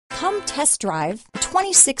Come test drive the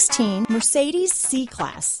 2016 Mercedes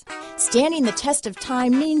C-Class. Standing the test of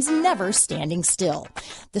time means never standing still.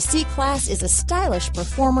 The C-Class is a stylish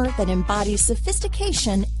performer that embodies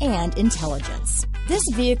sophistication and intelligence. This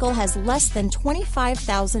vehicle has less than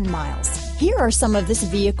 25,000 miles. Here are some of this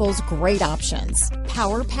vehicle's great options: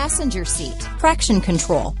 power passenger seat, traction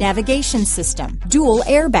control, navigation system, dual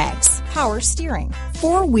airbags, power steering,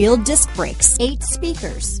 four-wheel disc brakes, 8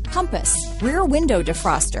 speakers, compass, rear window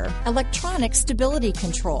defroster, electronic stability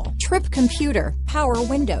control, trip computer, power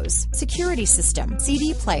windows, security system,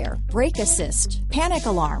 CD player, brake assist, panic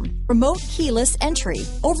alarm, remote keyless entry,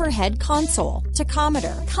 overhead console,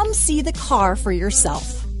 tachometer. Come see the car for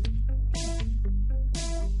yourself.